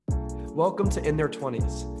Welcome to In Their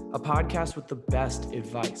 20s, a podcast with the best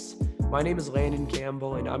advice. My name is Landon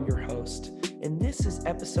Campbell, and I'm your host. And this is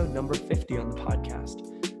episode number 50 on the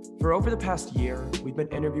podcast. For over the past year, we've been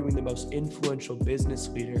interviewing the most influential business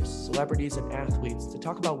leaders, celebrities, and athletes to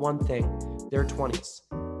talk about one thing, their 20s,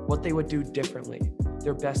 what they would do differently,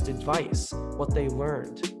 their best advice, what they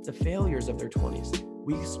learned, the failures of their 20s.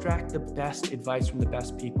 We extract the best advice from the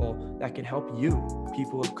best people that can help you,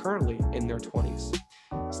 people who are currently in their 20s.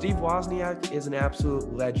 Steve Wozniak is an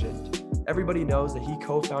absolute legend. Everybody knows that he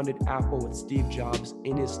co-founded Apple with Steve Jobs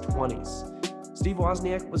in his 20s. Steve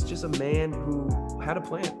Wozniak was just a man who had a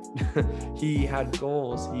plan. He had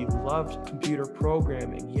goals. He loved computer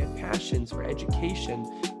programming. He had passions for education,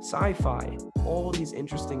 sci-fi. All these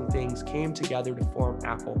interesting things came together to form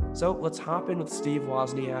Apple. So let's hop in with Steve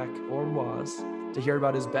Wozniak, or Woz, to hear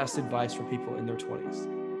about his best advice for people in their 20s.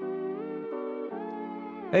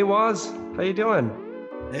 Hey Woz, how you doing?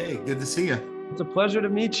 Hey, good to see you. It's a pleasure to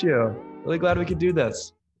meet you. Really glad we could do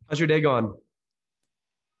this. How's your day going?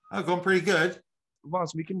 Oh, going pretty good.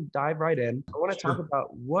 Woz, we can dive right in. I want to Sure. talk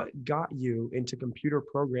about what got you into computer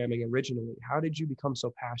programming originally. How did you become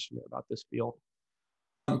so passionate about this field?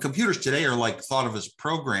 Computers today are like thought of as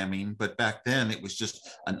programming, but back then it was just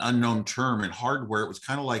an unknown term. And hardware, it was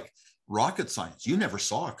kind of like rocket science. You never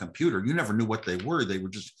saw a computer. You never knew what they were. They were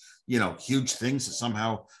just, huge things that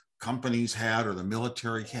somehow companies had or the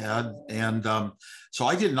military had. And so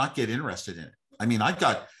I did not get interested in it. I mean, I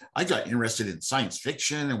got interested in science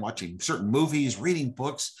fiction and watching certain movies, reading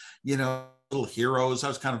books, little heroes. I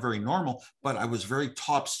was kind of very normal, but I was very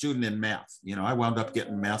top student in math. I wound up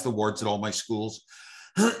getting math awards at all my schools.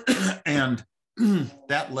 And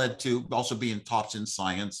that led to also being tops in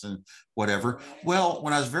science and whatever. Well,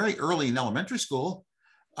 when I was very early in elementary school,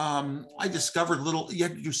 I discovered you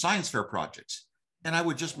had to do science fair projects. And I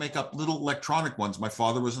would just make up little electronic ones. My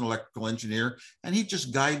father was an electrical engineer, and he'd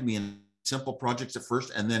just guide me in simple projects at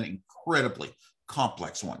first, and then incredibly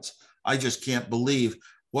complex ones. I just can't believe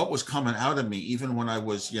what was coming out of me, even when I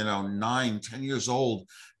was, 9, 10 years old,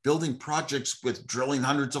 building projects with drilling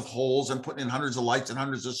hundreds of holes and putting in hundreds of lights and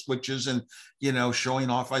hundreds of switches and,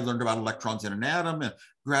 showing off. I learned about electrons in an atom and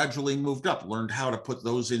gradually moved up, learned how to put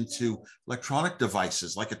those into electronic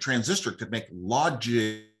devices, like a transistor could make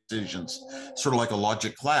logic decisions, sort of like a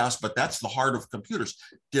logic class, but that's the heart of computers.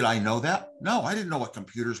 Did I know that? No, I didn't know what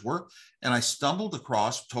computers were. And I stumbled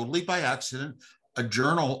across, totally by accident, a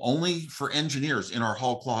journal only for engineers in our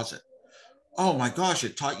hall closet. Oh my gosh,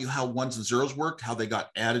 it taught you how ones and zeros worked, how they got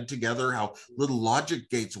added together, how little logic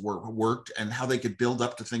gates worked, and how they could build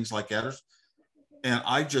up to things like adders. And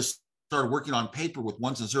I just started working on paper with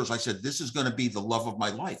ones and zeros. I said, this is going to be the love of my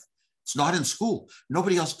life. It's not in school.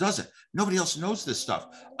 Nobody else does it. Nobody else knows this stuff.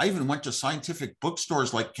 I even went to scientific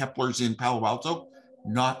bookstores like Kepler's in Palo Alto.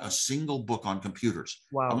 Not a single book on computers.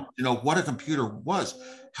 Wow. What a computer was.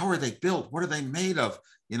 How are they built? What are they made of?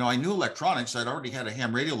 I knew electronics. I'd already had a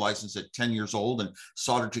ham radio license at 10 years old and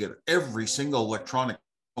soldered together every single electronic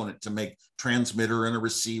component to make transmitter and a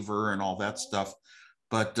receiver and all that stuff.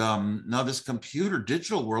 But now this computer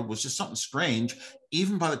digital world was just something strange.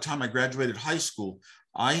 Even by the time I graduated high school,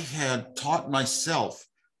 I had taught myself,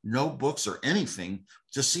 no books or anything,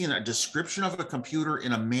 just seeing a description of a computer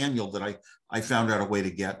in a manual that I found out a way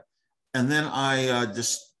to get. And then I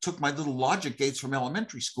just took my little logic gates from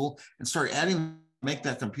elementary school and started adding, make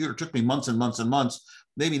that computer. It took me months and months and months,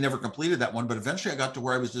 maybe never completed that one, but eventually I got to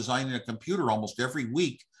where I was designing a computer almost every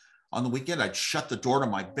week. On the weekend, I'd shut the door to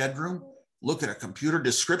my bedroom, look at a computer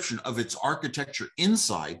description of its architecture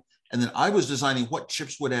inside, and then I was designing what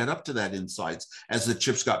chips would add up to that insides as the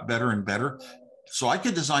chips got better and better. So I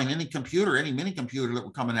could design any computer, any mini computer that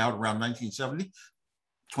were coming out around 1970,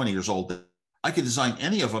 20 years old. I could design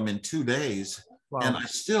any of them in 2 days. Wow. And I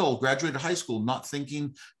still graduated high school not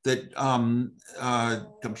thinking that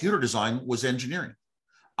computer design was engineering.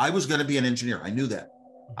 I was going to be an engineer. I knew that.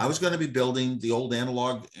 I was going to be building the old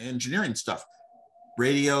analog engineering stuff.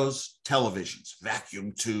 Radios, televisions,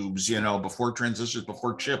 vacuum tubes, before transistors,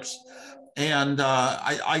 before chips. And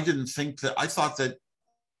I didn't think that, I thought that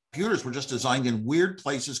computers were just designed in weird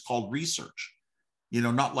places called research,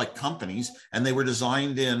 not like companies. And they were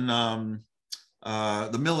designed in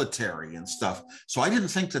the military and stuff. So I didn't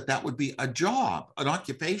think that would be a job, an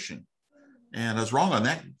occupation. And I was wrong on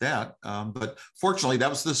that. But fortunately, that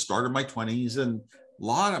was the start of my 20s. And a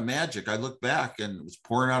lot of magic. I look back and it was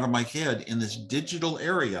pouring out of my head in this digital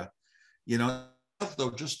area, though,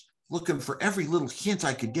 just looking for every little hint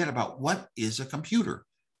I could get about what is a computer.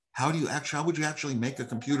 How would you actually make a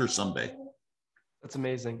computer someday? That's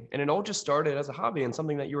amazing. And it all just started as a hobby and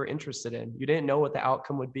something that you were interested in. You didn't know what the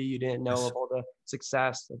outcome would be. You didn't know Yes. of all the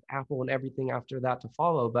success of Apple and everything after that to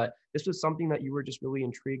follow, but this was something that you were just really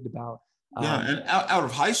intrigued about. Yeah, Um, and out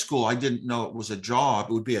of high school, I didn't know it was a job.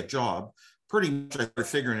 It would be a job. Pretty much, I started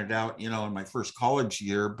figuring it out, in my first college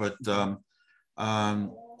year. But um,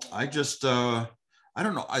 I just, I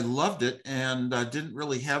don't know. I loved it and didn't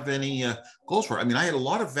really have any goals for it. I mean, I had a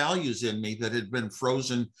lot of values in me that had been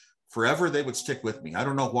frozen forever. They would stick with me. I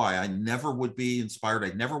don't know why. I never would be inspired.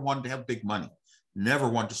 I never wanted to have big money. Never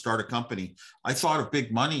wanted to start a company. I thought of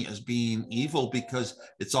big money as being evil because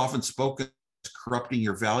it's often spoken corrupting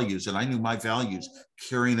your values. And I knew my values,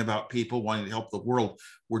 caring about people, wanting to help the world,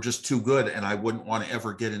 were just too good. And I wouldn't want to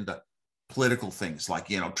ever get into political things like,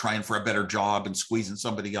 trying for a better job and squeezing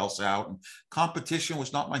somebody else out. And competition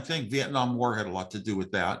was not my thing. Vietnam War had a lot to do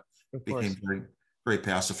with that. of Became course. very, very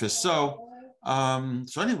pacifist. So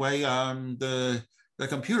anyway, the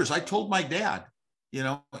computers, I told my dad,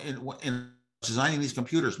 in designing these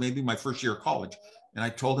computers, maybe my first year of college, and I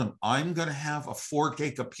told him, I'm going to have a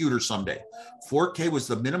 4K computer someday. 4K was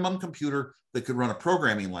the minimum computer that could run a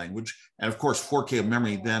programming language. And of course, 4K of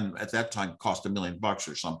memory then at that time cost $1 million or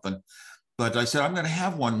something. But I said, I'm going to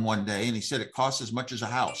have one day. And he said, it costs as much as a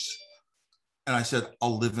house. And I said,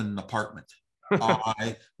 I'll live in an apartment.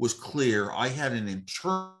 I was clear. I had an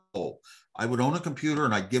internal, I would own a computer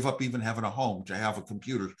and I'd give up even having a home to have a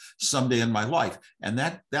computer someday in my life. And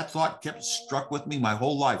that thought kept struck with me my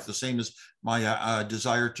whole life, the same as my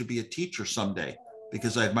desire to be a teacher someday,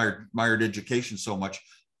 because I admired education so much.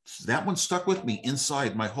 That one stuck with me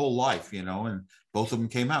inside my whole life, and both of them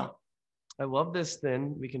came out. I love this.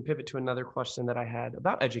 Then we can pivot to another question that I had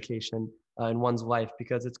about education in one's life,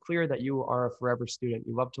 because it's clear that you are a forever student.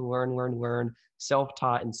 You love to learn,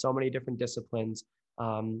 self-taught in so many different disciplines.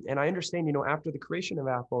 And I understand, after the creation of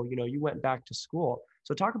Apple, you went back to school.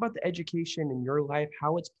 So talk about the education in your life,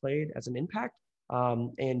 how it's played as an impact,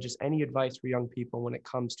 and just any advice for young people when it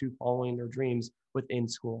comes to following their dreams within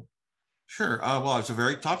school. Sure. Well, I was a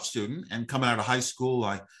very top student, and coming out of high school,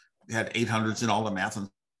 I had 800s in all the math and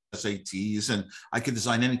SATs, and I could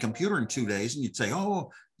design any computer in 2 days. And you'd say,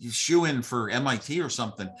 "Oh, you shoe in for MIT or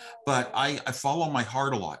something." But I follow my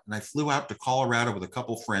heart a lot, and I flew out to Colorado with a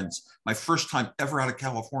couple friends. My first time ever out of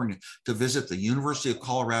California to visit the University of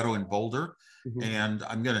Colorado in Boulder. Mhm. And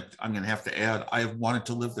I'm gonna have to add, I have wanted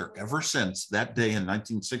to live there ever since that day in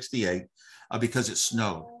 1968 because it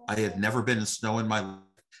snowed. I had never been in snow in my life.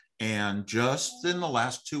 And just in the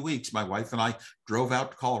last 2 weeks, my wife and I drove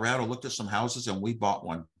out to Colorado, looked at some houses, and we bought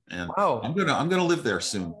one. And Wow, I'm gonna live there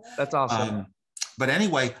soon. that's awesome. Um, but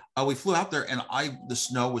anyway, we flew out there, and the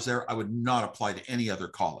snow was there. I would not apply to any other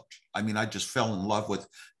college. I mean, I just fell in love with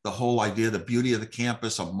the whole idea, the beauty of the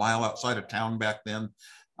campus, a mile outside of town back then.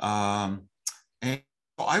 And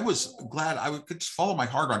I was glad I could just follow my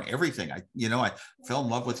heart on everything. I fell in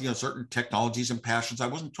love with, certain technologies and passions. I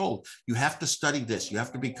wasn't told you have to study this, you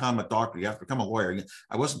have to become a doctor, you have to become a lawyer.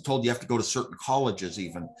 I wasn't told you have to go to certain colleges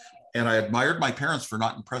even. And I admired my parents for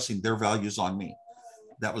not impressing their values on me.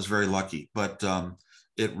 That was very lucky. But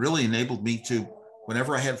it really enabled me to,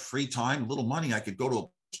 whenever I had free time, little money, I could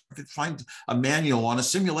find a manual on a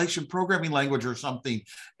simulation programming language or something,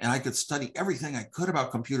 and I could study everything I could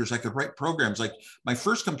about computers. I could write programs. Like my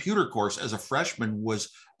first computer course as a freshman was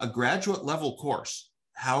a graduate level course,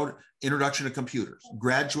 Introduction to Computers,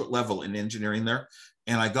 graduate level in engineering there.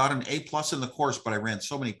 And I got an A+ in the course, but I ran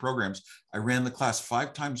so many programs. I ran the class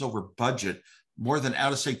 5 times over budget, more than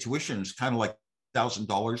out-of-state tuition. It's kind of like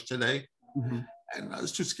 $1,000 today. Mhm. And I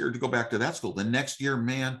was too scared to go back to that school. The next year,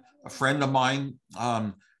 man, a friend of mine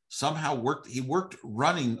somehow worked. He worked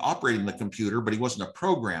operating the computer, but he wasn't a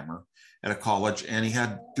programmer at a college, and he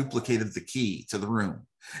had duplicated the key to the room.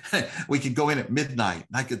 We could go in at midnight,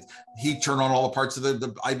 and he'd turn on all the parts of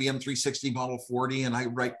the IBM 360 Model 40, and I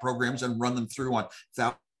write programs and run them through on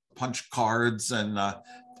punch cards. And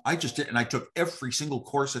I just did, and I took every single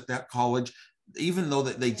course at that college, even though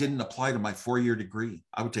that they didn't apply to my 4-year degree.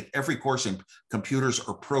 I would take every course in computers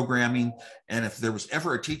or programming. And if there was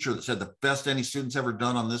ever a teacher that said the best any student's ever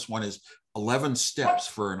done on this one is 11 steps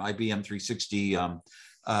for an IBM 360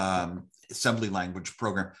 assembly language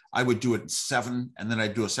program, I would do it in 7, and then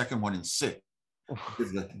I'd do a second one in 6.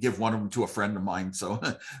 Give one of them to a friend of mine. So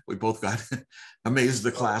we both got amazed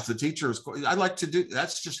the class. The teachers, I like to do,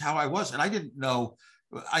 that's just how I was. And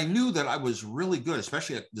I knew that I was really good,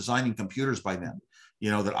 especially at designing computers by then,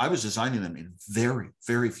 that I was designing them in very,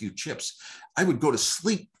 very few chips. I would go to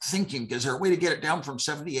sleep thinking, is there a way to get it down from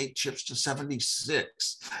 78 chips to 76?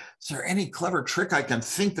 Is there any clever trick I can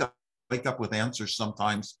think of? Wake up with answers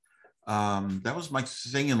sometimes. That was my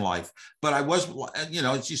thing in life. But I was,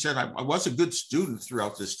 as you said, I was a good student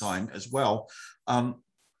throughout this time as well. But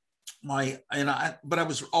I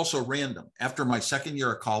was also random. After my second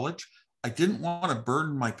year of college, I didn't want to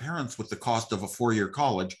burden my parents with the cost of a 4-year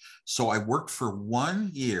college. So I worked for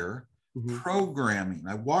 1 year programming.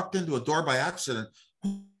 I walked into a door by accident.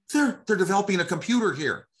 They're developing a computer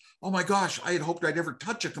here. Oh my gosh, I had hoped I'd never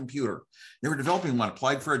touch a computer. They were developing one,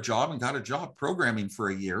 applied for a job and got a job programming for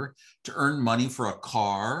a year to earn money for a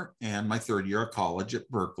car and my 3rd year of college at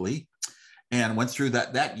Berkeley. And went through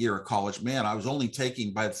that year of college. Man, I was only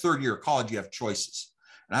taking, by the 3rd year of college, you have choices.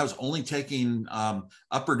 And I was only taking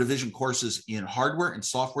upper division courses in hardware and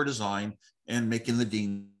software design and making the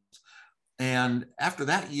dean. And after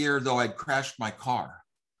that year, though, I'd crashed my car.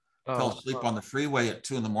 Fell asleep on the freeway at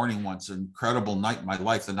 2 a.m. once. An incredible night in my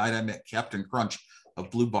life, the night I met Captain Crunch of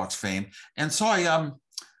Blue Box fame. And so I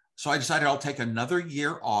decided I'll take another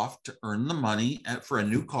year off to earn the money for a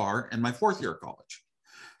new car and my 4th year of college.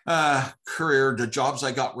 The jobs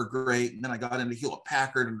I got were great. And then I got into Hewlett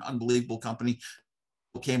Packard, an unbelievable company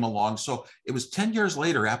came along. So it was 10 years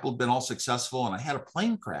later, Apple had been all successful and I had a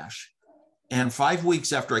plane crash. And 5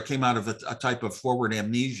 weeks after I came out of a type of forward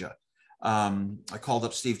amnesia, I called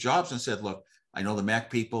up Steve Jobs and said, look, I know the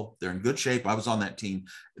Mac people, they're in good shape. I was on that team.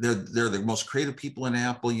 They're the most creative people in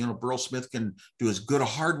Apple. Burl Smith can do as good a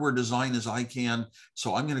hardware design as I can.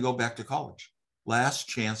 So I'm going to go back to college. Last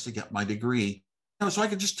chance to get my degree. So I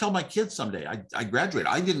could just tell my kids someday I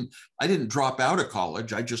graduated. I didn't drop out of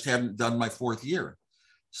college. I just hadn't done my 4th year.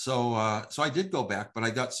 So I did go back, but I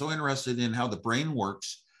got so interested in how the brain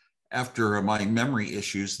works after my memory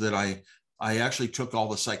issues that I actually took all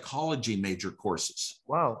the psychology major courses.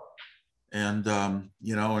 Wow. And,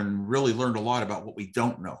 and really learned a lot about what we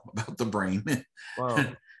don't know about the brain. Wow.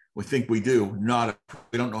 We think we do,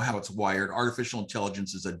 we don't know how it's wired. Artificial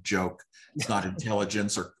intelligence is a joke. It's not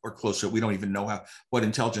intelligence or close to it. We don't even know what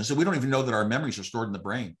intelligence is. We don't even know that our memories are stored in the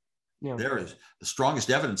brain. Yeah. There is the strongest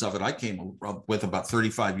evidence of it I came up with about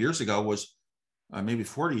 35 years ago was, maybe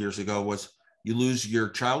 40 years ago, was you lose your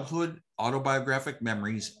childhood autobiographic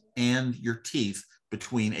memories and your teeth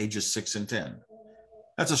between ages 6 and 10.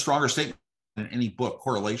 That's a stronger statement in any book,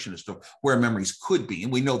 correlation as to where memories could be.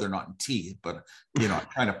 And we know they're not in teeth, but I'm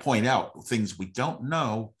trying to point out things we don't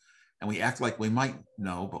know and we act like we might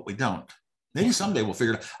know, but we don't. Maybe someday we'll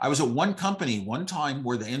figure it out. I was at one company one time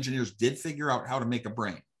where the engineers did figure out how to make a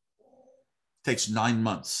brain. It takes 9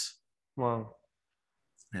 months. Wow.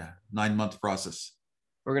 Yeah, 9-month process.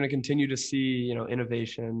 We're going to continue to see,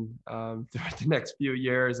 innovation throughout the next few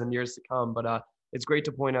years and years to come. But it's great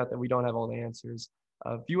to point out that we don't have all the answers.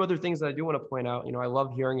 A few other things that I do want to point out, I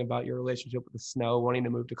love hearing about your relationship with the snow, wanting to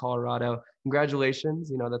move to Colorado.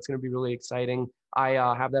 Congratulations. That's going to be really exciting. I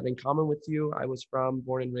have that in common with you. I was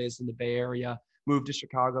born and raised in the Bay Area, moved to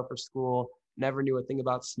Chicago for school, never knew a thing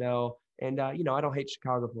about snow. And, I don't hate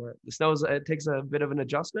Chicago for it. The snow, it takes a bit of an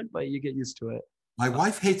adjustment, but you get used to it. My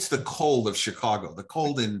wife hates the cold of Chicago. The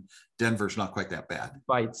cold in Denver is not quite that bad.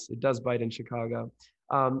 It does bite in Chicago.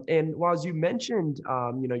 And while as you mentioned,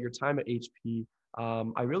 your time at HP,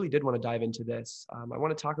 I really did want to dive into this. I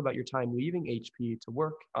want to talk about your time leaving HP to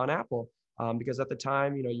work on Apple, because at the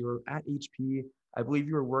time, you were at HP. I believe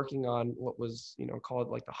you were working on what was, called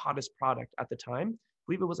like the hottest product at the time. I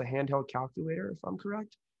believe it was a handheld calculator, if I'm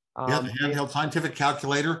correct. Yeah, the handheld scientific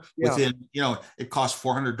calculator. Within, it cost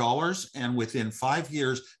 $400, and within 5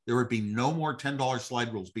 years, there would be no more $10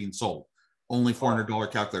 slide rules being sold. Only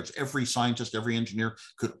 $400 calculators. Every scientist, every engineer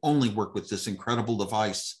could only work with this incredible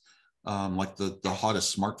device, like the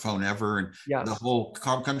hottest smartphone ever. And yes, the whole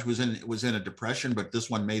country was in a depression, but this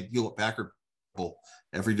one made Hewlett Packard.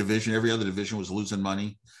 Every other division was losing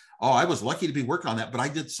money. Oh, I was lucky to be working on that, but I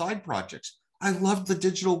did side projects. I loved the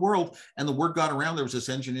digital world, and the word got around. There was this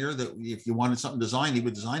engineer that if you wanted something designed, he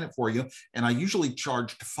would design it for you. And I usually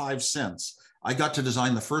charged 5 cents. I got to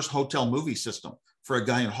design the first hotel movie system for a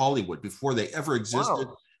guy in Hollywood before they ever existed.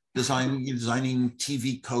 Wow. Designing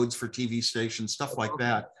TV codes for TV stations, stuff like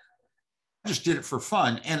that. I just did it for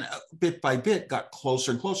fun. And bit by bit got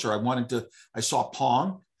closer and closer. I saw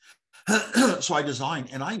Pong. So I designed,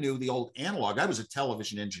 and I knew the old analog. I was a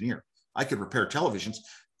television engineer. I could repair televisions.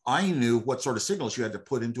 I knew what sort of signals you had to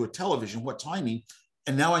put into a television, what timing.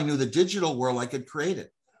 And now I knew the digital world, I could create it.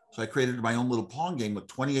 So I created my own little Pong game with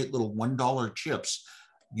 28 little $1 chips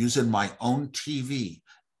using my own TV.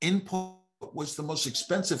 Input was the most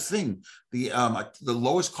expensive thing. The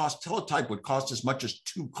lowest cost teletype would cost as much as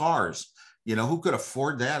 2 cars. Who could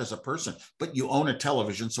afford that as a person? But you own a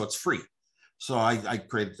television, so it's free. So I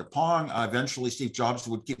created the Pong. Eventually, Steve Jobs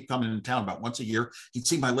would keep coming in town about once a year. He'd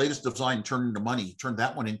see my latest design turn into money. He turned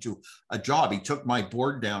that one into a job. He took my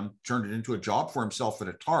board down, turned it into a job for himself at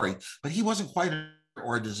Atari, but he wasn't quite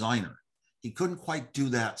a designer. He couldn't quite do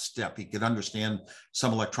that step. He could understand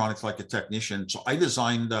some electronics like a technician. So I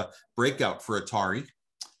designed Breakout for Atari,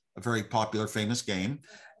 a very popular, famous game.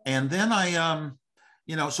 And then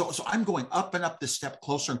so I'm going up and up this step,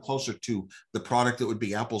 closer and closer to the product that would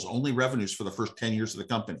be Apple's only revenues for the first 10 years of the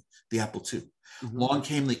company, the Apple II. Mm-hmm. Along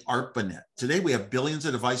came the ARPANET. Today, we have billions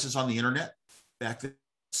of devices on the internet. Back then,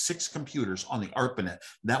 6 computers on the ARPANET.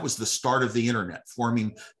 That was the start of the internet,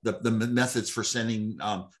 forming the methods for sending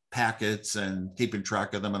packets and keeping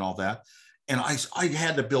track of them and all that. And I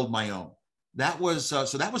had to build my own. That was so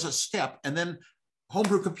that was a step. And then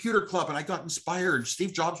Homebrew Computer Club, and I got inspired.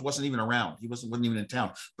 Steve Jobs wasn't even around. He wasn't even in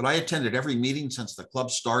town. But I attended every meeting since the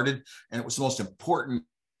club started, and it was the most important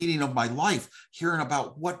meeting of my life, hearing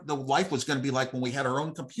about what the life was going to be like when we had our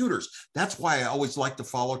own computers. That's why I always like to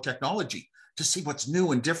follow technology, to see what's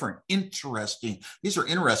new and different, interesting. These are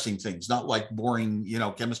interesting things, not like boring,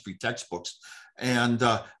 chemistry textbooks. And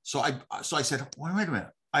so I said, wait a minute.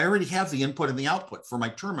 I already have the input and the output for my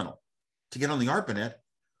terminal to get on the ARPANET.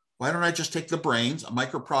 Why don't I just take the brains, a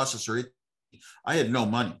microprocessor? I had no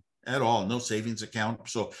money at all, no savings account.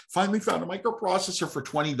 So finally found a microprocessor for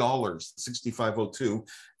 $20, 6502,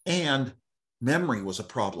 and memory was a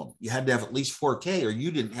problem. You had to have at least 4K or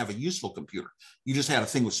you didn't have a useful computer. You just had a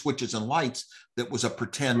thing with switches and lights that was a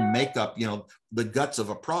pretend makeup, the guts of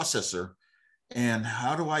a processor. And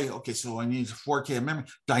how do so I need 4K of memory.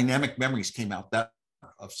 Dynamic memories came out that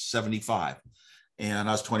of 75. And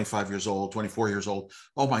I was 25 years old, 24 years old.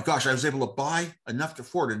 Oh my gosh, I was able to buy enough to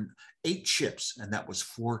afford 8 chips, and that was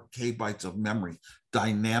 4K bytes of memory.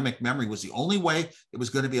 Dynamic memory was the only way it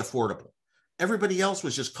was going to be affordable. Everybody else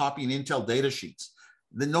was just copying Intel data sheets.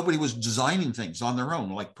 Then nobody was designing things on their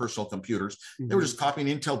own, like personal computers. Mm-hmm. They were just copying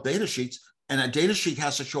Intel data sheets, and a data sheet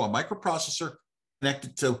has to show a microprocessor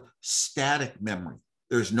connected to static memory.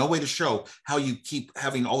 There's no way to show how you keep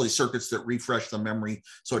having all these circuits that refresh the memory.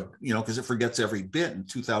 So, because it forgets every bit in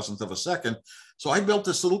 2,000th of a second. So I built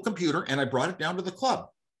this little computer and I brought it down to the club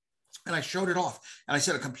and I showed it off. And I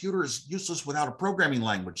said, a computer is useless without a programming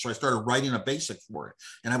language. So I started writing a basic for it.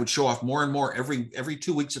 And I would show off more and more every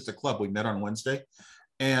 2 weeks at the club. We met on Wednesday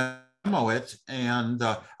and demo it. And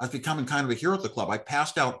I was becoming kind of a hero at the club. I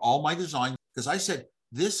passed out all my design because I said,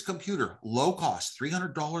 this computer, low cost,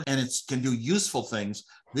 $300, and it can do useful things.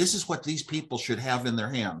 This is what these people should have in their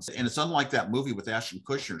hands. And it's unlike that movie with Ashton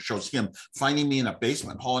Kutcher. It shows him finding me in a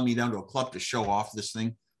basement, hauling me down to a club to show off this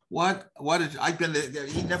thing.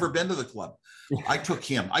 He'd never been to the club. I took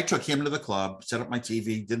him to the club, set up my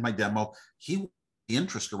TV, did my demo. He had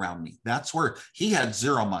interest around me. That's where he had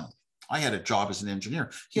zero money. I had a job as an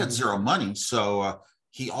engineer. He had zero money. So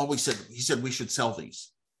he said, we should sell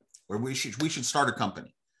these. Or we should start a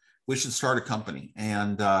company. We should start a company.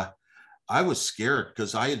 And I was scared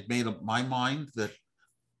because I had made up my mind that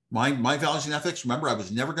my values and ethics, remember, I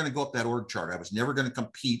was never going to go up that org chart. I was never going to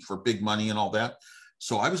compete for big money and all that.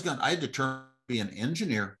 So I had to turn to be an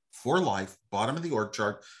engineer for life, bottom of the org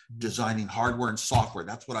chart, designing hardware and software.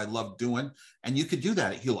 That's what I love doing. And you could do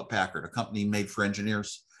that at Hewlett Packard, a company made for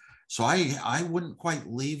engineers. So I wouldn't quite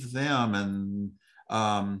leave them.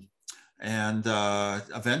 And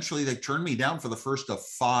eventually they turned me down for the first of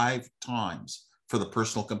 5 times for the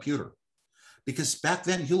personal computer. Because back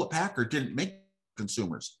then, Hewlett Packard didn't make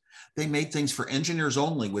consumers. They made things for engineers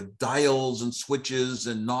only with dials and switches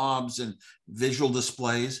and knobs and visual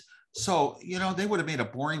displays. So, they would have made a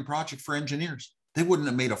boring project for engineers. They wouldn't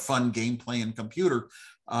have made a fun game playing computer.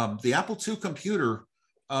 The Apple II computer,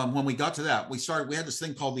 when we got to that, we had this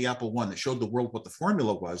thing called the Apple I that showed the world what the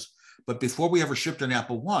formula was. But before we ever shipped an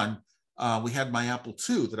Apple I, we had my Apple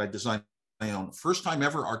II that I designed on my own. First time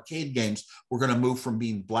ever, arcade games were going to move from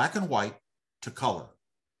being black and white to color.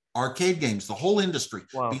 Arcade games, the whole industry,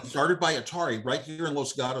 being started by Atari right here in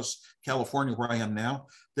Los Gatos, California, where I am now.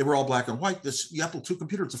 They were all black and white. The Apple II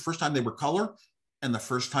computer, it's the first time they were color and the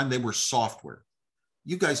first time they were software.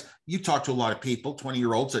 You guys, you talk to a lot of people,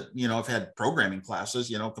 20-year-olds that, have had programming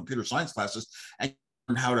classes, computer science classes, and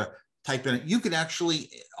learn how to type in it. You could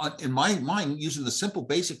actually, in my mind, using the simple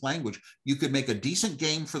basic language, you could make a decent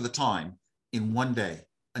game for the time in one day.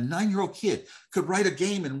 A 9-year-old kid could write a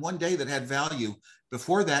game in one day that had value.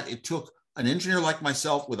 Before that, it took an engineer like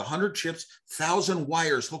myself with 100 chips, 1,000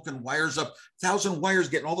 wires, hooking wires up, 1,000 wires,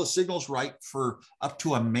 getting all the signals right for up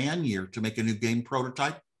to a man-year to make a new game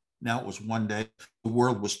prototype. Now it was one day. The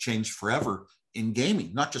world was changed forever in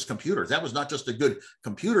gaming, not just computers. That was not just a good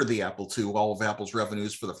computer, the Apple II, all of Apple's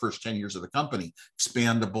revenues for the first 10 years of the company,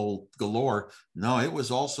 expandable galore. No, it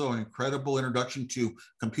was also an incredible introduction to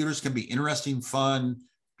computers can be interesting, fun,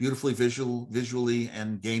 beautifully visually,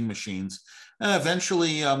 and game machines.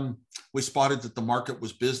 Eventually, we spotted that the market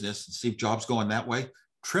was business, and Steve Jobs going that way.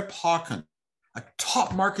 Trip Hawkins, a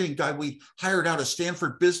top marketing guy we hired out of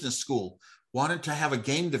Stanford Business School, wanted to have a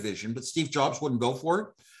game division, but Steve Jobs wouldn't go for it.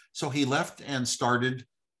 So he left and started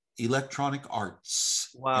Electronic Arts.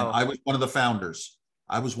 Wow. And I was one of the founders.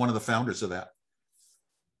 I was one of the founders of that.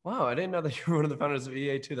 Wow, I didn't know that you were one of the founders of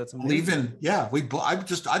EA too. That's amazing.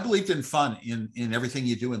 I believed in fun in everything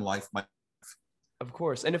you do in life. Of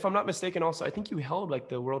course. And if I'm not mistaken, also, I think you held like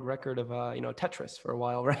the world record of, Tetris for a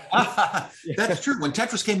while, right? That's true. When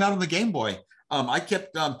Tetris came out on the Game Boy, I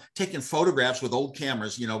kept taking photographs with old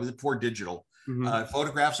cameras, before digital. Mm-hmm.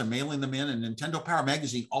 Photographs and mailing them in, and Nintendo Power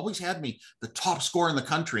Magazine always had me the top score in the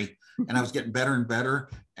country, and I was getting better and better.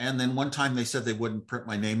 And then one time they said they wouldn't print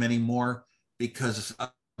my name anymore because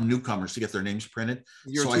newcomers to get their names printed.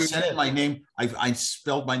 So I sent in my name. I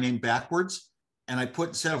spelled my name backwards, and I put,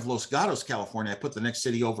 instead of Los Gatos, California, I put the next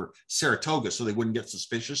city over, Saratoga, so they wouldn't get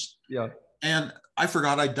suspicious. Yeah. And I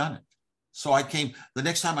forgot I'd done it. So I came, the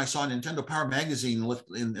next time I saw Nintendo Power Magazine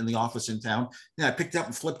in the office in town, I picked up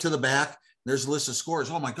and flipped to the back. There's a list of scores.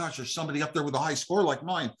 Oh my gosh, there's somebody up there with a high score like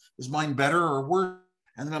mine. Is mine better or worse?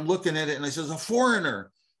 And then I'm looking at it and I says, a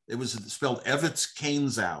foreigner. It was spelled Evitz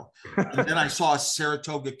Kainzow. And then I saw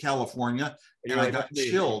Saratoga, California, and I got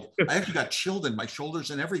chilled. I actually got chilled in my shoulders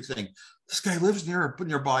and everything. This guy lives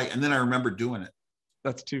nearby. And then I remember doing it.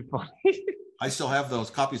 That's too funny. I still have those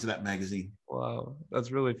copies of that magazine. Wow, that's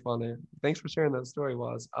really funny. Thanks for sharing that story,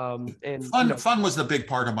 Woz. And fun was the big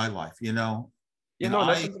part of my life,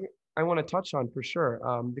 that's something I want to touch on for sure,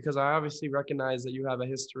 because I obviously recognize that you have a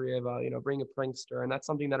history of, being a prankster, and that's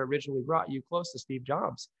something that originally brought you close to Steve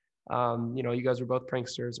Jobs. You guys were both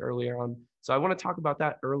pranksters earlier on, so I want to talk about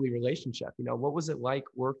that early relationship. What was it like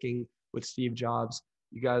working with Steve Jobs?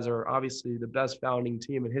 You guys are obviously the best founding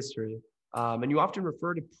team in history, and you often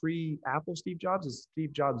refer to pre-Apple Steve Jobs as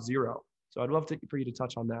Steve Jobs 0. So I'd love for you to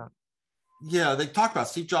touch on that. Yeah, they talk about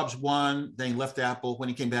Steve Jobs 1, then he left Apple. When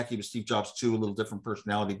he came back, he was Steve Jobs 2, a little different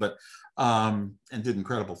personality, but and did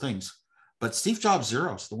incredible things. But Steve Jobs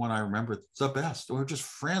 0 is the one I remember the best. We were just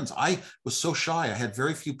friends. I was so shy. I had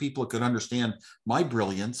very few people that could understand my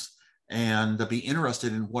brilliance and be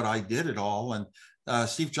interested in what I did at all. And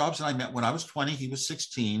Steve Jobs and I met when I was 20. He was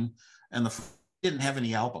 16, and didn't have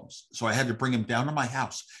any albums. So I had to bring him down to my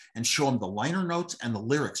house and show him the liner notes and the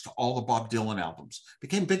lyrics to all the Bob Dylan albums.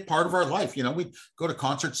 Became a big part of our life. We'd go to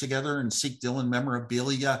concerts together and seek Dylan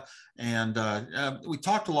memorabilia. And we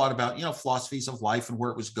talked a lot about, philosophies of life and where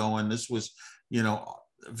it was going. This was,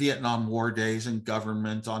 Vietnam War days and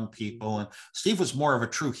government on people. And Steve was more of a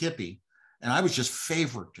true hippie. And I was just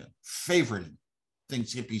favoriting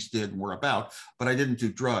things hippies did and were about, but I didn't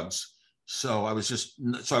do drugs. So I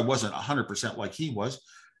wasn't 100% like he was.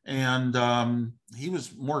 And he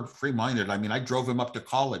was more free-minded. I mean, I drove him up to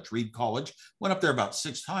college, Reed College, went up there about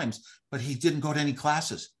 6 times, but he didn't go to any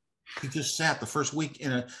classes. He just sat the first week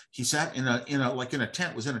in a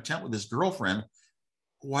tent, was in a tent with his girlfriend.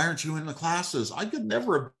 Why aren't you in the classes? I could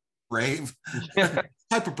never brave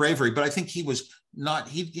type of bravery, but I think he was not,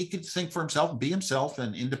 he could think for himself and be himself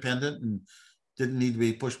and independent and didn't need to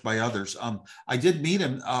be pushed by others. I did meet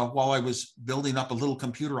him while I was building up a little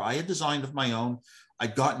computer I had designed of my own.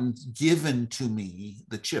 I'd gotten given to me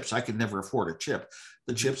the chips. I could never afford a chip.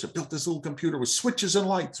 The chips. I built this little computer with switches and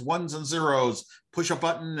lights, ones and zeros, push a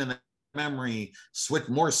button and memory, switch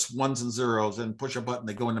more ones and zeros and push a button,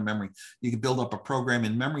 they go into memory. You can build up a program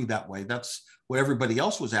in memory that way. That's what everybody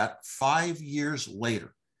else was at. 5 years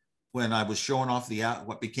later, when I was showing off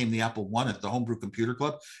what became the Apple I at the Homebrew Computer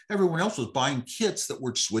Club, everyone else was buying kits that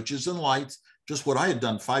were switches and lights, just what I had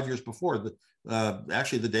done 5 years before,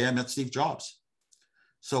 actually the day I met Steve Jobs.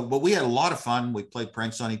 So, but we had a lot of fun. We played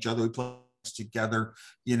pranks on each other. We played together,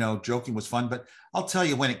 joking was fun. But I'll tell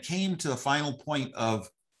you, when it came to the final point of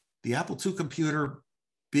the Apple II computer,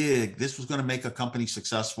 this was going to make a company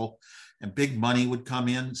successful and big money would come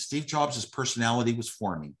in. Steve Jobs' personality was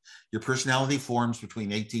forming. Your personality forms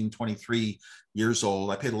between 18 and 23 years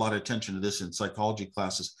old. I paid a lot of attention to this in psychology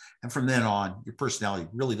classes. And from then on, your personality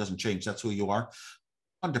really doesn't change. That's who you are.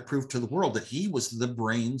 I wanted to prove to the world that he was the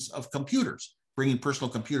brains of computers, bringing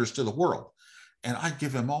personal computers to the world. And I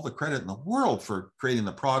give him all the credit in the world for creating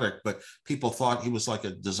the product, but people thought he was like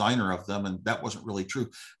a designer of them, and that wasn't really true.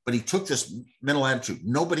 But he took this mental attitude.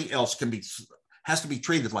 Nobody else has to be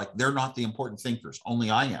treated like they're not the important thinkers. Only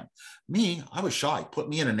I am. Me, I was shy. Put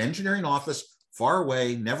me in an engineering office far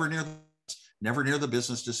away, never near the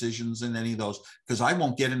business decisions in any of those, because I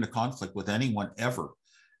won't get into conflict with anyone ever.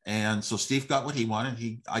 And so Steve got what he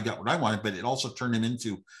wanted. I got what I wanted, but it also turned him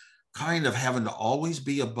into kind of having to always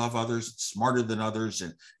be above others, smarter than others,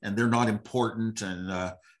 and they're not important.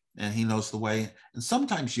 And he knows the way. And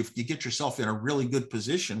sometimes you get yourself in a really good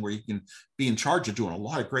position where you can be in charge of doing a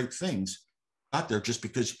lot of great things out there just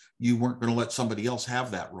because you weren't going to let somebody else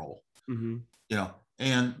have that role. Mm-hmm.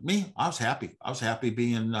 And me, I was happy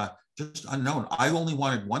being just unknown. I only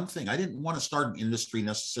wanted one thing. I didn't want to start an industry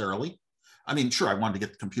necessarily. I mean, sure, I wanted to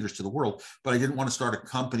get the computers to the world, but I didn't want to start a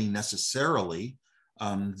company necessarily.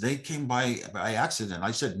 They came by accident.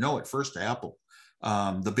 I said no at first to Apple,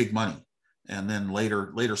 the big money. And then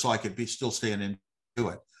later, so I could still staying into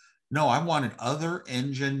it. No, I wanted other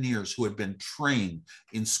engineers who had been trained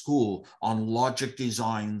in school on logic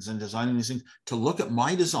designs and designing these things to look at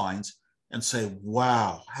my designs and say,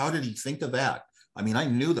 wow, how did he think of that? I mean, I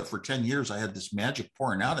knew that for 10 years I had this magic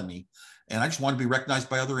pouring out of me, and I just wanted to be recognized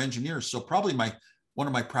by other engineers. So probably one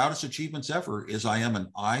of my proudest achievements ever is I am an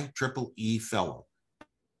IEEE fellow.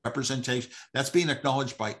 Representation, that's being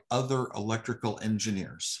acknowledged by other electrical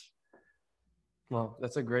engineers. Well,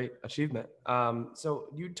 that's a great achievement. So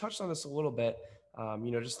you touched on this a little bit,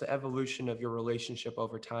 just the evolution of your relationship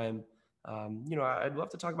over time. I'd love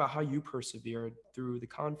to talk about how you persevered through the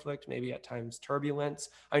conflict, maybe at times turbulence.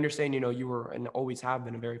 I understand, you were and always have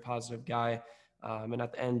been a very positive guy. And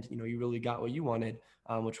at the end, you really got what you wanted,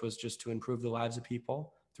 which was just to improve the lives of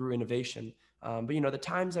people through innovation. But the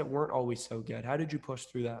times that weren't always so good, how did you push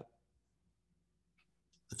through that?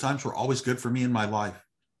 The times were always good for me in my life.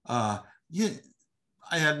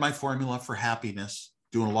 I had my formula for happiness,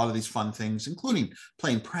 doing a lot of these fun things, including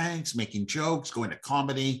playing pranks, making jokes, going to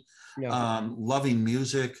comedy, loving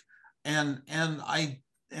music. And I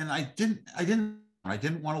didn't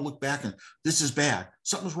want to look back and this is bad.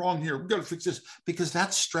 Something's wrong here. We've got to fix this, because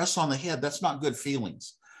that's stress on the head. That's not good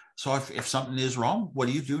feelings. So if something is wrong, what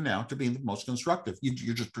do you do now to be the most constructive?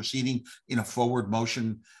 You're just proceeding in a forward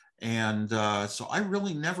motion. And so I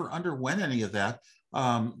really never underwent any of that.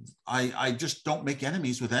 I just don't make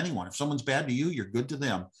enemies with anyone. If someone's bad to you, you're good to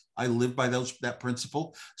them. I live by that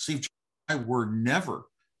principle. Steve and I were never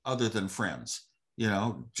other than friends. We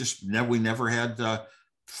never had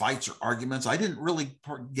fights or arguments. I didn't really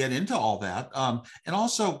get into all that. And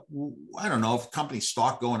also, I don't know if company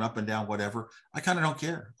stock going up and down, whatever, I kind of don't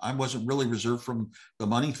care. I wasn't really reserved from the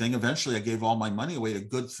money thing. Eventually, I gave all my money away to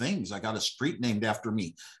good things. I got a street named after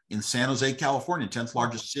me in San Jose, California, 10th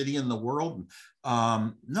largest city in the world.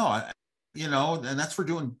 And that's for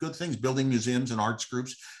doing good things, building museums and arts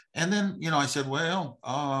groups. And then, I said, well,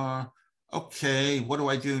 okay, what do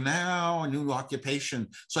I do now? A new occupation.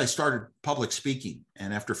 So I started public speaking.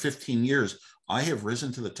 And after 15 years, I have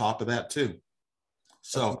risen to the top of that too.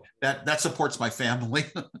 So that supports my family.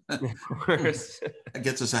 Of course. It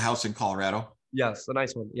gets us a house in Colorado. Yes, a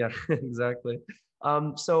nice one. Yeah, exactly.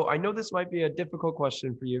 So I know this might be a difficult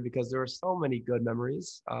question for you because there are so many good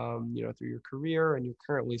memories, through your career, and you're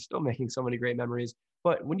currently still making so many great memories.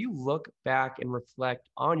 But when you look back and reflect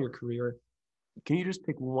on your career, can you just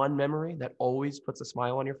pick one memory that always puts a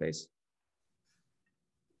smile on your face?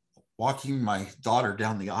 Walking my daughter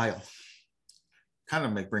down the aisle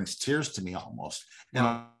kind of brings tears to me almost.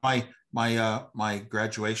 And my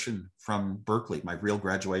graduation from Berkeley, my real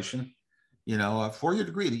graduation, a 4-year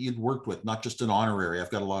degree that you'd worked with, not just an honorary. I've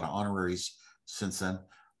got a lot of honoraries since then.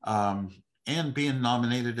 And being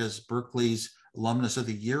nominated as Berkeley's Alumnus of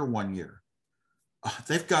the Year one year.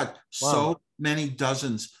 They've got so many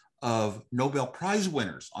dozens of Nobel Prize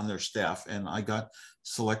winners on their staff, and I got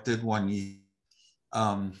selected one year.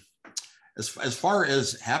 As far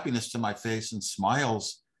as happiness to my face and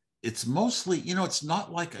smiles, it's mostly, it's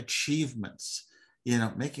not like achievements,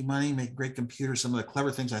 making money, making great computers, some of the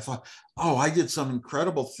clever things I thought, I did some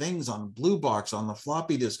incredible things on Blue Box, on the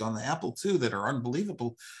floppy disk, on the Apple II that are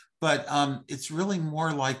unbelievable. But it's really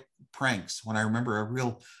more like pranks. When I remember a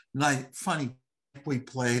real nice, funny we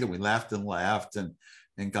played and we laughed and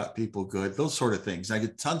got people good, those sort of things. I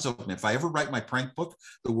get tons of them. If I ever write my prank book,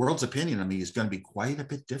 the world's opinion of me is going to be quite a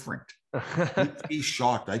bit different. You'd be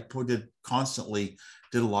shocked. I put it constantly,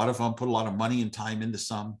 did a lot of them, put a lot of money and time into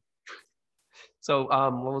some. So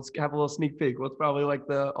let's have a little sneak peek. What's probably like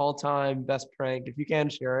the all-time best prank? If you can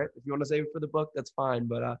share it. If you want to save it for the book, that's fine.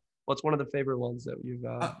 But what's one of the favorite ones that you've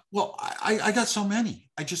well, I got so many.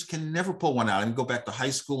 I just can never pull one out. I can go back to high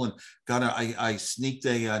school and I sneaked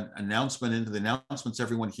an announcement into the announcements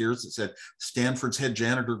everyone hears that said Stanford's head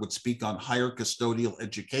janitor would speak on higher custodial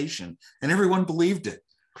education, and everyone believed it.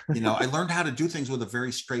 I learned how to do things with a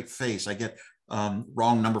very straight face. I get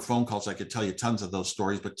wrong number phone calls. I could tell you tons of those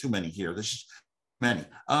stories, but too many here. There's just many.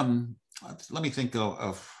 Let me think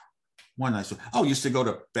of one. I used to go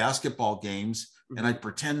to basketball games and I'd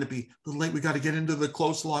pretend to be a little late. We got to get into the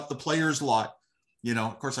close lot, the players lot. You know,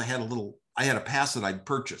 of course, I had a pass that I'd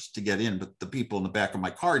purchased to get in, but the people in the back of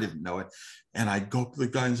my car didn't know it. And I'd go to the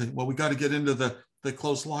guy and say, well, we got to get into the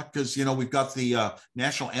close lot because, you know, we've got the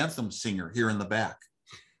national anthem singer here in the back.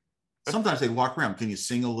 Sometimes they'd walk around, can you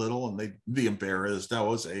sing a little? And they'd be embarrassed. I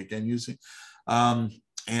was, hey, can you sing? Then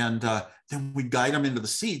we'd guide them into the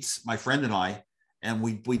seats, my friend and I, and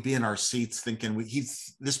we'd be in our seats thinking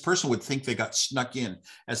this person would think they got snuck in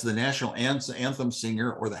as the national anthem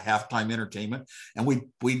singer or the halftime entertainment. And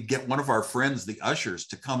we'd get one of our friends, the ushers,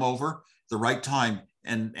 to come over the right time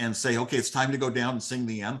and say, okay, it's time to go down and sing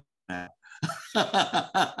the anthem.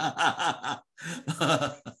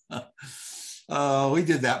 We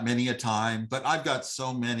did that many a time, but I've got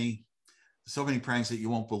so many pranks that you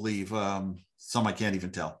won't believe. Some I can't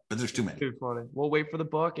even tell, but there's too many. Too funny. We'll wait for the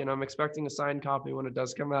book, and I'm expecting a signed copy when it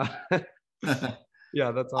does come out.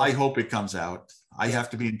 Yeah, that's awesome. I hope it comes out. I have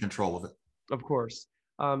to be in control of it. Of course.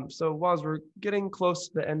 So Woz, we're getting close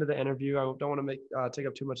to the end of the interview. I don't want to take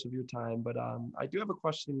up too much of your time, but I do have a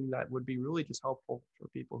question that would be really just helpful for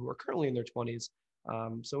people who are currently in their 20s.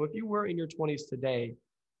 So if you were in your 20s today,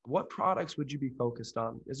 what products would you be focused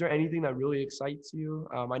on? Is there anything that really excites you?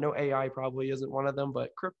 I know AI probably isn't one of them,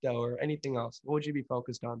 but crypto or anything else, what would you be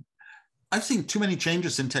focused on? I've seen too many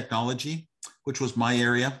changes in technology, which was my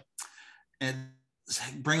area, and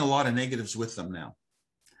bring a lot of negatives with them now.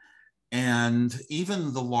 And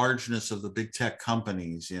even the largeness of the big tech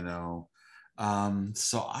companies, you know.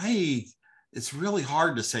 It's really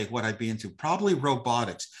hard to say what I'd be into. Probably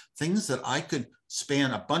robotics, things that I could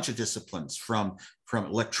span a bunch of disciplines from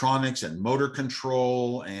electronics and motor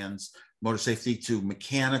control and motor safety to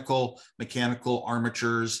mechanical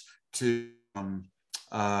armatures to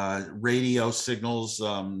radio signals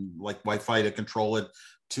like Wi-Fi to control it,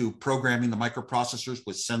 to programming the microprocessors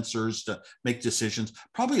with sensors to make decisions.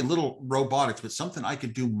 Probably a little robotics, but something I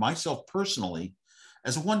could do myself personally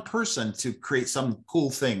as one person to create some cool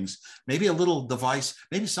things. Maybe a little device.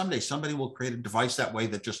 Maybe someday somebody will create a device that way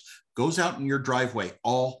that just goes out in your driveway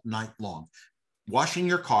all night long, washing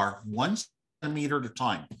your car 1 centimeter at a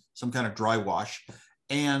time, some kind of dry wash.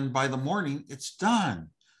 And by the morning, it's done.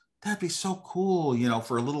 That'd be so cool, you know,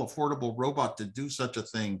 for a little affordable robot to do such a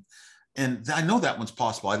thing. And I know that one's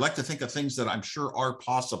possible. I'd like to think of things that I'm sure are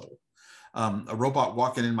possible. A robot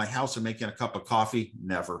walking in my house and making a cup of coffee,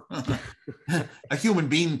 never. A human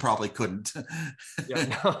being probably couldn't.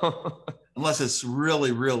 Yeah, no. Unless it's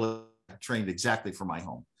really, really trained exactly for my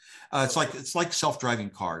home. It's like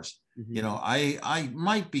self-driving cars. Mm-hmm. You know, I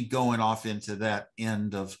might be going off into that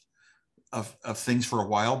end of things for a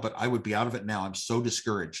while, but I would be out of it now. I'm so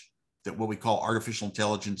discouraged that what we call artificial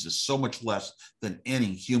intelligence is so much less than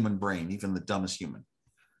any human brain, even the dumbest human.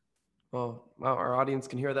 Well, our audience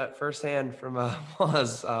can hear that firsthand from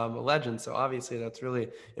Woz, a legend. So obviously that's really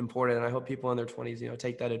important. And I hope people in their 20s, you know,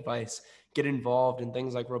 take that advice, get involved in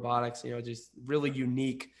things like robotics, you know, just really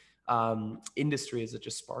unique industries that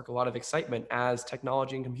just spark a lot of excitement, as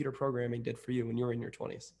technology and computer programming did for you when you were in your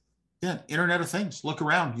 20s. Yeah, Internet of Things. Look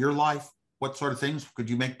around your life. What sort of things could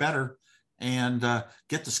you make better? And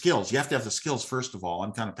get the skills. You have to have the skills, first of all.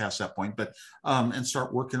 I'm kind of past that point, but and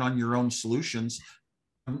start working on your own solutions.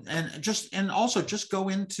 And also just go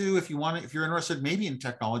into, if you're interested maybe in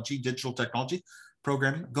technology, digital technology,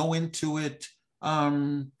 programming, go into it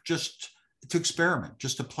just to experiment,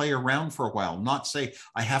 just to play around for a while, not say,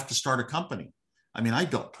 I have to start a company. I mean, I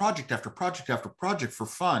built project after project after project for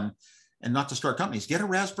fun and not to start companies. Get a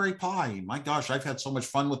Raspberry Pi. My gosh, I've had so much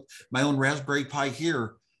fun with my own Raspberry Pi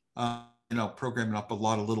here, you know, programming up a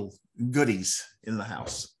lot of little goodies in the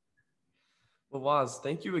house. Well, Woz,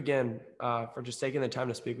 thank you again for just taking the time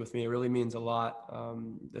to speak with me. It really means a lot.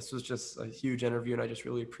 This was just a huge interview, and I just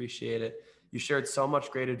really appreciate it. You shared so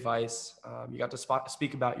much great advice. You got to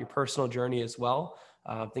speak about your personal journey as well,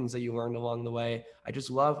 things that you learned along the way. I just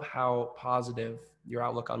love how positive your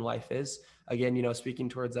outlook on life is. Again, you know, speaking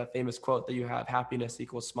towards that famous quote that you have, happiness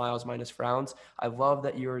equals smiles minus frowns. I love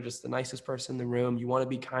that you're just the nicest person in the room. You want to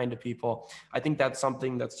be kind to people. I think that's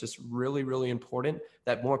something that's just really, really important,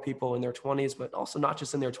 that more people in their 20s, but also not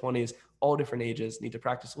just in their 20s, all different ages, need to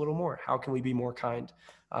practice a little more. How can we be more kind?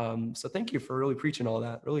 So thank you for really preaching all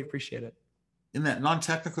that. Really appreciate it. In that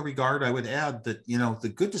non-technical regard, I would add that, you know, the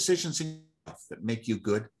good decisions in life that make you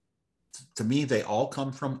good, to me, they all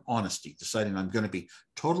come from honesty, deciding I'm going to be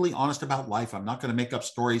totally honest about life. I'm not going to make up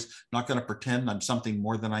stories, not going to pretend I'm something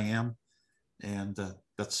more than I am. And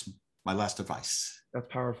that's my last advice. That's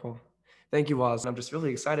powerful. Thank you, Woz. I'm just really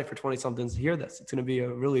excited for 20-somethings to hear this. It's going to be a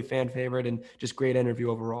really fan favorite and just great interview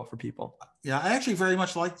overall for people. Yeah, I actually very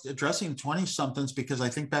much like addressing 20-somethings because I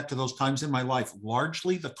think back to those times in my life,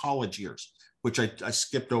 largely the college years, which I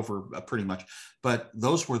skipped over pretty much. But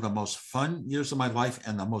those were the most fun years of my life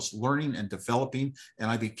and the most learning and developing. And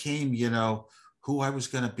I became, who I was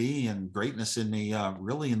going to be and greatness in me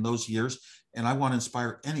really in those years. And I want to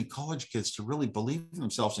inspire any college kids to really believe in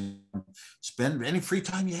themselves and spend any free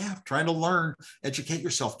time you have trying to learn, educate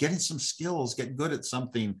yourself, getting some skills, get good at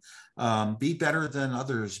something, be better than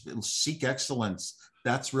others, seek excellence.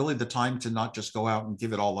 That's really the time to not just go out and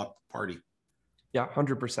give it all up party. Yeah,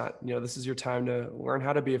 100%. This is your time to learn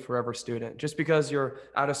how to be a forever student. Just because you're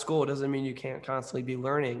out of school doesn't mean you can't constantly be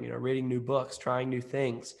learning, reading new books, trying new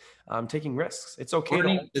things, taking risks. It's okay.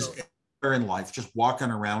 Learning is in life, just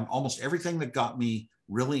walking around. Almost everything that got me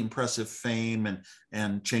really impressive fame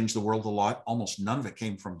and changed the world a lot, almost none of it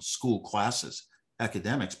came from school classes,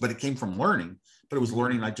 academics, but it came from learning. But it was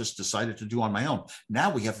learning I just decided to do on my own.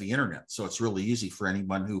 Now we have the internet, so it's really easy for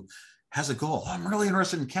anyone who has a goal. I'm really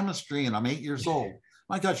interested in chemistry and I'm 8 years old.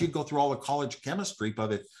 My gosh, you go through all the college chemistry by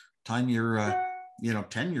the time you're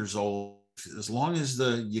 10 years old, as long as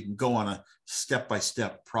you can go on a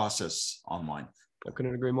step-by-step process online. I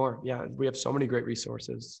couldn't agree more. Yeah, we have so many great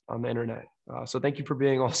resources on the internet. So thank you for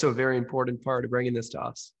being also a very important part of bringing this to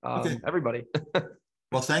us, everybody.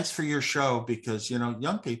 Well, thanks for your show because,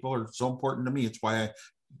 young people are so important to me. It's why I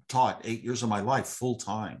taught 8 years of my life full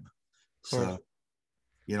time. So,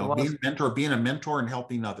 being a mentor and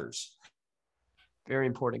helping others. Very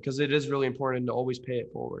important because it is really important to always pay it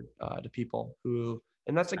forward to people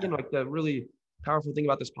and that's again, like the really powerful thing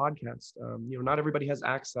about this podcast. Not everybody has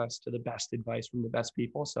access to the best advice from the best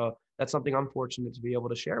people. So that's something I'm fortunate to be able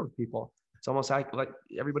to share with people. It's almost like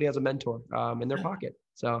everybody has a mentor in their pocket.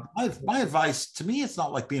 So my advice to me, it's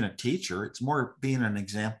not like being a teacher. It's more being an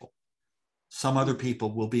example. Some other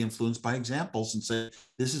people will be influenced by examples and say,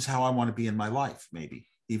 this is how I want to be in my life. Maybe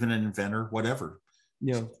even an inventor, whatever.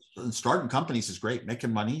 Yeah. Starting companies is great.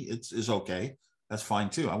 Making money is okay. That's fine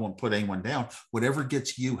too. I won't put anyone down. Whatever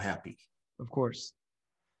gets you happy. Of course.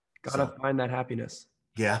 Gotta find that happiness.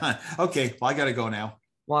 Yeah. Okay. Well, I got to go now.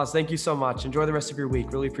 Woz, thank you so much. Enjoy the rest of your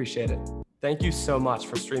week. Really appreciate it. Thank you so much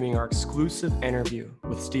for streaming our exclusive interview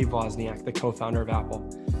with Steve Wozniak, the co-founder of Apple.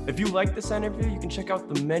 If you like this interview, you can check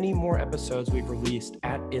out the many more episodes we've released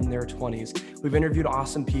at In Their 20s. We've interviewed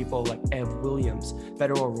awesome people like Ev Williams,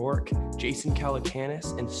 Beto O'Rourke, Jason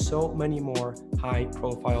Calacanis, and so many more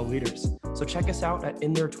high-profile leaders. So check us out at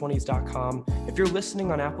intheir20s.com. If you're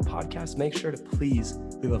listening on Apple Podcasts, make sure to please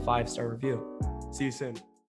leave a 5-star review. See you soon.